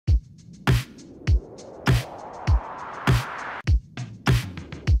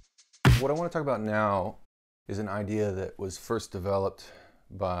What I want to talk about now is an idea that was first developed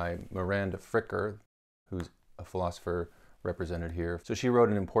by Miranda Fricker, who's a philosopher represented here. So she wrote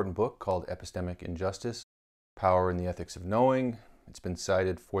an important book called Epistemic Injustice, Power and the Ethics of Knowing. It's been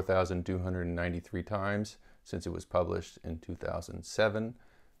cited 4,293 times since it was published in 2007.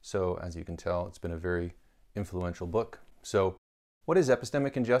 So as you can tell, it's been a very influential book. So what is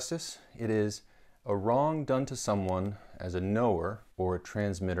epistemic injustice? It is a wrong done to someone as a knower or a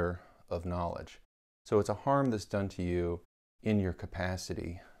transmitter of knowledge. So it's a harm that's done to you in your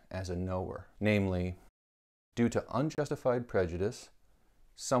capacity as a knower. Namely, due to unjustified prejudice,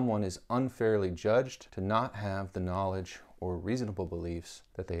 someone is unfairly judged to not have the knowledge or reasonable beliefs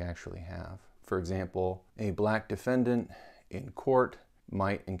that they actually have. For example, a black defendant in court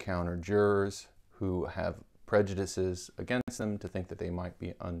might encounter jurors who have prejudices against them to think that they might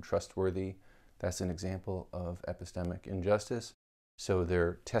be untrustworthy. That's an example of epistemic injustice. So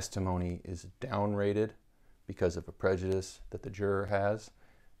their testimony is downrated because of a prejudice that the juror has,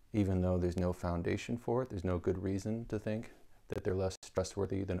 even though there's no foundation for it. There's no good reason to think that they're less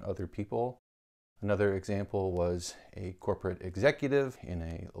trustworthy than other people. Another example was a corporate executive in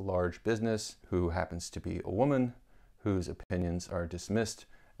a large business who happens to be a woman, whose opinions are dismissed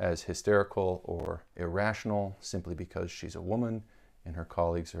as hysterical or irrational simply because she's a woman and her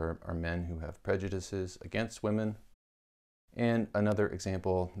colleagues are men who have prejudices against women. And another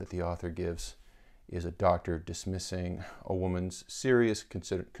example that the author gives is a doctor dismissing a woman's serious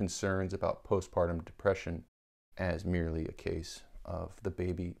concerns about postpartum depression as merely a case of the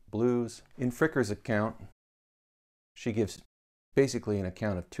baby blues. In Fricker's account, she gives basically an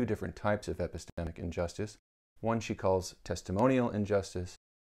account of two different types of epistemic injustice. One she calls testimonial injustice,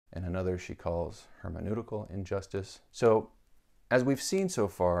 and another she calls hermeneutical injustice. So, as we've seen so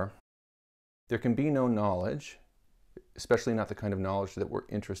far, there can be no knowledge, especially not the kind of knowledge that we're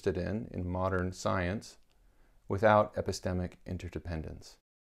interested in modern science, without epistemic interdependence.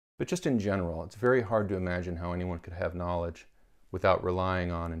 But just in general, it's very hard to imagine how anyone could have knowledge without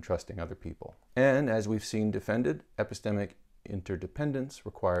relying on and trusting other people. And as we've seen defended, epistemic interdependence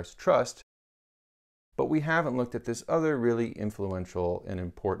requires trust. But we haven't looked at this other really influential and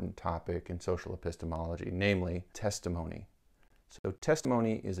important topic in social epistemology, namely testimony. So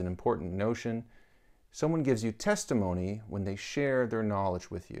testimony is an important notion. Someone gives you testimony when they share their knowledge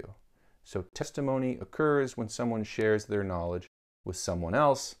with you. So testimony occurs when someone shares their knowledge with someone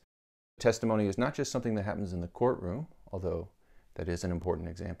else. Testimony is not just something that happens in the courtroom, although that is an important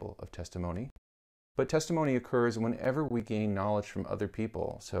example of testimony. But testimony occurs whenever we gain knowledge from other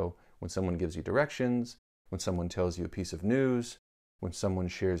people. So when someone gives you directions, when someone tells you a piece of news, when someone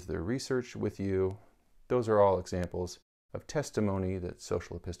shares their research with you, those are all examples of testimony that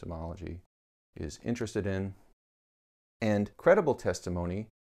social epistemology is interested in. And credible testimony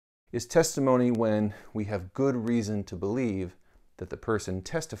is testimony when we have good reason to believe that the person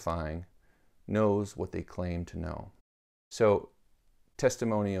testifying knows what they claim to know. So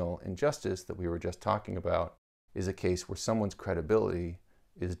testimonial injustice that we were just talking about is a case where someone's credibility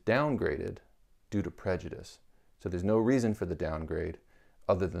is downgraded due to prejudice. So there's no reason for the downgrade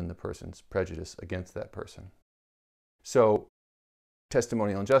other than the person's prejudice against that person. So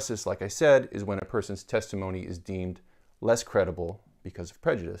testimonial injustice, like I said, is when a person's testimony is deemed less credible because of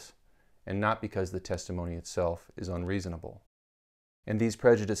prejudice and not because the testimony itself is unreasonable. And these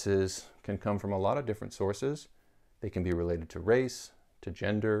prejudices can come from a lot of different sources. They can be related to race, to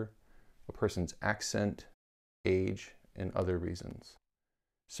gender, a person's accent, age, and other reasons.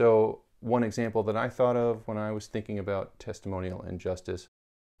 So one example that I thought of when I was thinking about testimonial injustice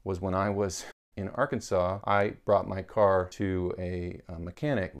was when I was in Arkansas. I brought my car to a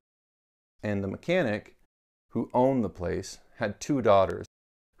mechanic, and the mechanic who owned the place had two daughters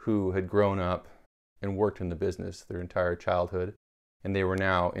who had grown up and worked in the business their entire childhood, and they were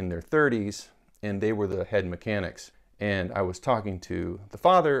now in their 30s, and they were the head mechanics. And I was talking to the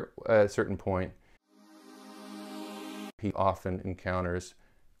father at a certain point. He often encounters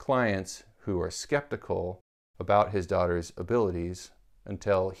clients who are skeptical about his daughter's abilities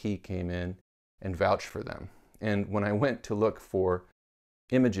until he came in and vouched for them. And when I went to look for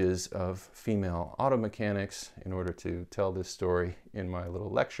images of female auto mechanics in order to tell this story in my little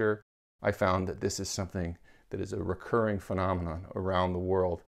lecture, I found that this is something that is a recurring phenomenon around the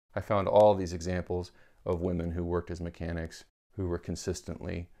world. I found all these examples of women who worked as mechanics who were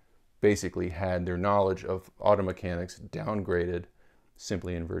consistently, basically had their knowledge of auto mechanics downgraded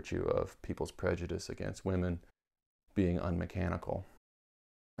simply in virtue of people's prejudice against women being unmechanical.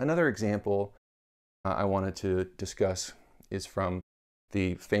 Another example I wanted to discuss is from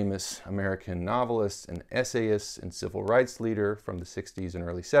the famous American novelist and essayist and civil rights leader from the 60s and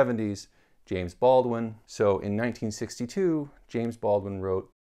early 70s, James Baldwin. So in 1962, James Baldwin wrote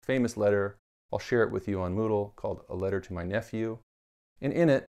a famous letter. I'll share it with you on Moodle, called A Letter to My Nephew. And in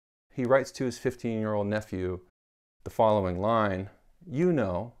it, he writes to his 15-year-old nephew the following line: "You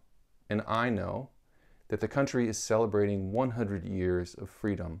know, and I know, that the country is celebrating 100 years of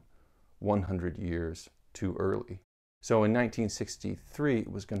freedom, 100 years too early." So in 1963,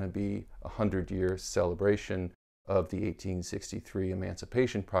 it was going to be a 100-year celebration of the 1863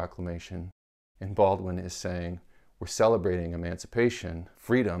 Emancipation Proclamation. And Baldwin is saying, we're celebrating emancipation,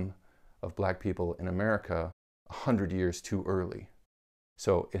 freedom of black people in America 100 years too early.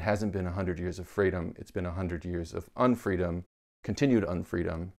 So it hasn't been 100 years of freedom, it's been 100 years of unfreedom, continued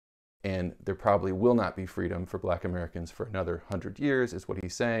unfreedom, and there probably will not be freedom for black Americans for another 100 years, is what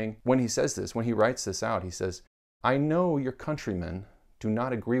he's saying. When he says this, when he writes this out, he says, "I know your countrymen do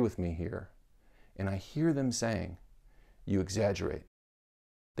not agree with me here, and I hear them saying, 'You exaggerate.'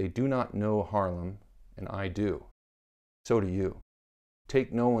 They do not know Harlem, and I do. So do you.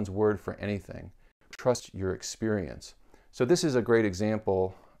 Take no one's word for anything. Trust your experience." So this is a great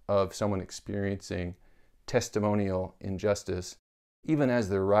example of someone experiencing testimonial injustice, even as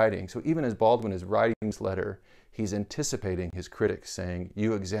they're writing. So even as Baldwin is writing this letter, he's anticipating his critics saying,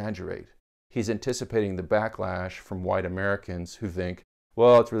 "You exaggerate." He's anticipating the backlash from white Americans who think,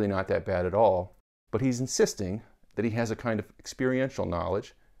 well, it's really not that bad at all. But he's insisting that he has a kind of experiential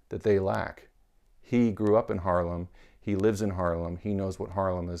knowledge that they lack. He grew up in Harlem. He lives in Harlem. He knows what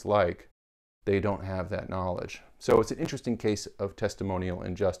Harlem is like. They don't have that knowledge. So it's an interesting case of testimonial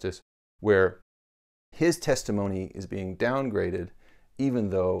injustice where his testimony is being downgraded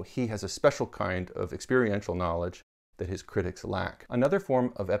even though he has a special kind of experiential knowledge that his critics lack. Another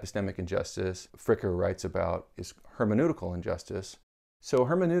form of epistemic injustice Fricker writes about is hermeneutical injustice. So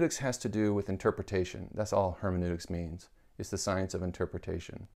hermeneutics has to do with interpretation. That's all hermeneutics means. It's the science of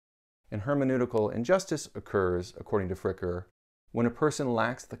interpretation. And hermeneutical injustice occurs, according to Fricker, when a person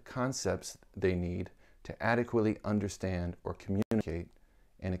lacks the concepts they need to adequately understand or communicate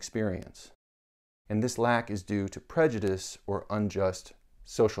an experience. And this lack is due to prejudice or unjust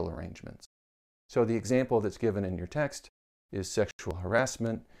social arrangements. So the example that's given in your text is sexual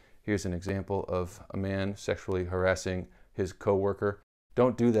harassment. Here's an example of a man sexually harassing his coworker.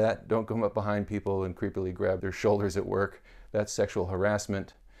 Don't do that. Don't come up behind people and creepily grab their shoulders at work. That's sexual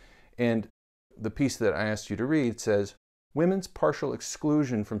harassment. And the piece that I asked you to read says, women's partial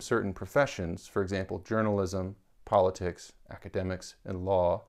exclusion from certain professions, for example, journalism, politics, academics, and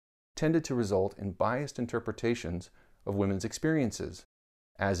law, tended to result in biased interpretations of women's experiences,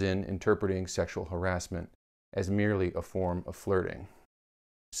 as in interpreting sexual harassment as merely a form of flirting.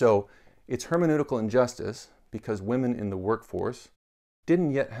 So it's hermeneutical injustice because women in the workforce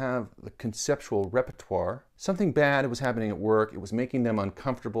didn't yet have the conceptual repertoire. Something bad was happening at work. It was making them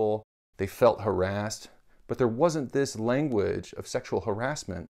uncomfortable. They felt harassed. But there wasn't this language of sexual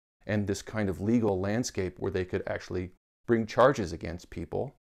harassment and this kind of legal landscape where they could actually bring charges against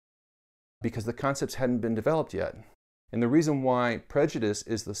people because the concepts hadn't been developed yet. And the reason why prejudice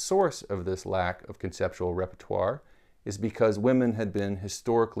is the source of this lack of conceptual repertoire is because women had been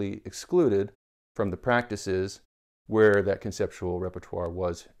historically excluded from the practices where that conceptual repertoire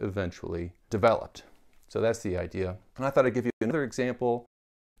was eventually developed. So that's the idea. And I thought I'd give you another example.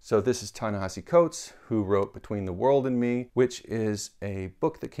 So this is Ta-Nehisi Coates, who wrote Between the World and Me, which is a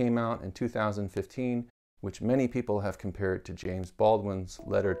book that came out in 2015, which many people have compared to James Baldwin's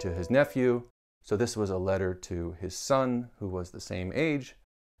letter to his nephew. So this was a letter to his son, who was the same age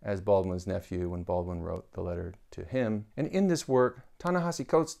as Baldwin's nephew when Baldwin wrote the letter to him. And in this work, Ta-Nehisi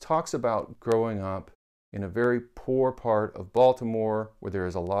Coates talks about growing up in a very poor part of Baltimore where there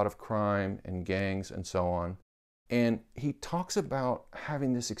is a lot of crime and gangs and so on. And he talks about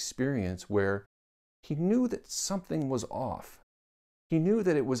having this experience where he knew that something was off. He knew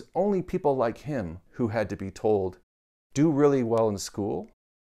that it was only people like him who had to be told, do really well in school,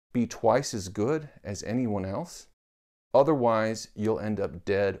 be twice as good as anyone else, otherwise you'll end up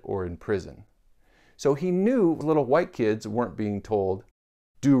dead or in prison. So he knew little white kids weren't being told,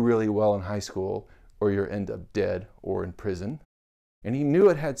 do really well in high school or you'll end up dead or in prison. And he knew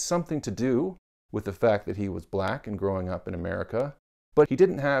it had something to do with the fact that he was black and growing up in America, but he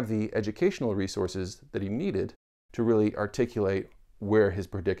didn't have the educational resources that he needed to really articulate where his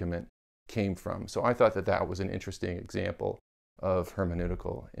predicament came from. So I thought that that was an interesting example of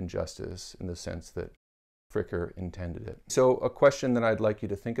hermeneutical injustice in the sense that Fricker intended it. So a question that I'd like you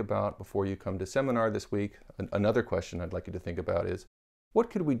to think about before you come to seminar this week, another question I'd like you to think about is, what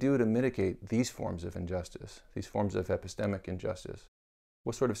could we do to mitigate these forms of injustice, these forms of epistemic injustice?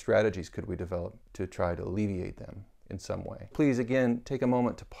 What sort of strategies could we develop to try to alleviate them in some way? Please, again, take a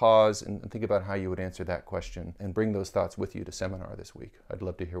moment to pause and think about how you would answer that question and bring those thoughts with you to seminar this week. I'd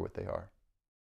love to hear what they are.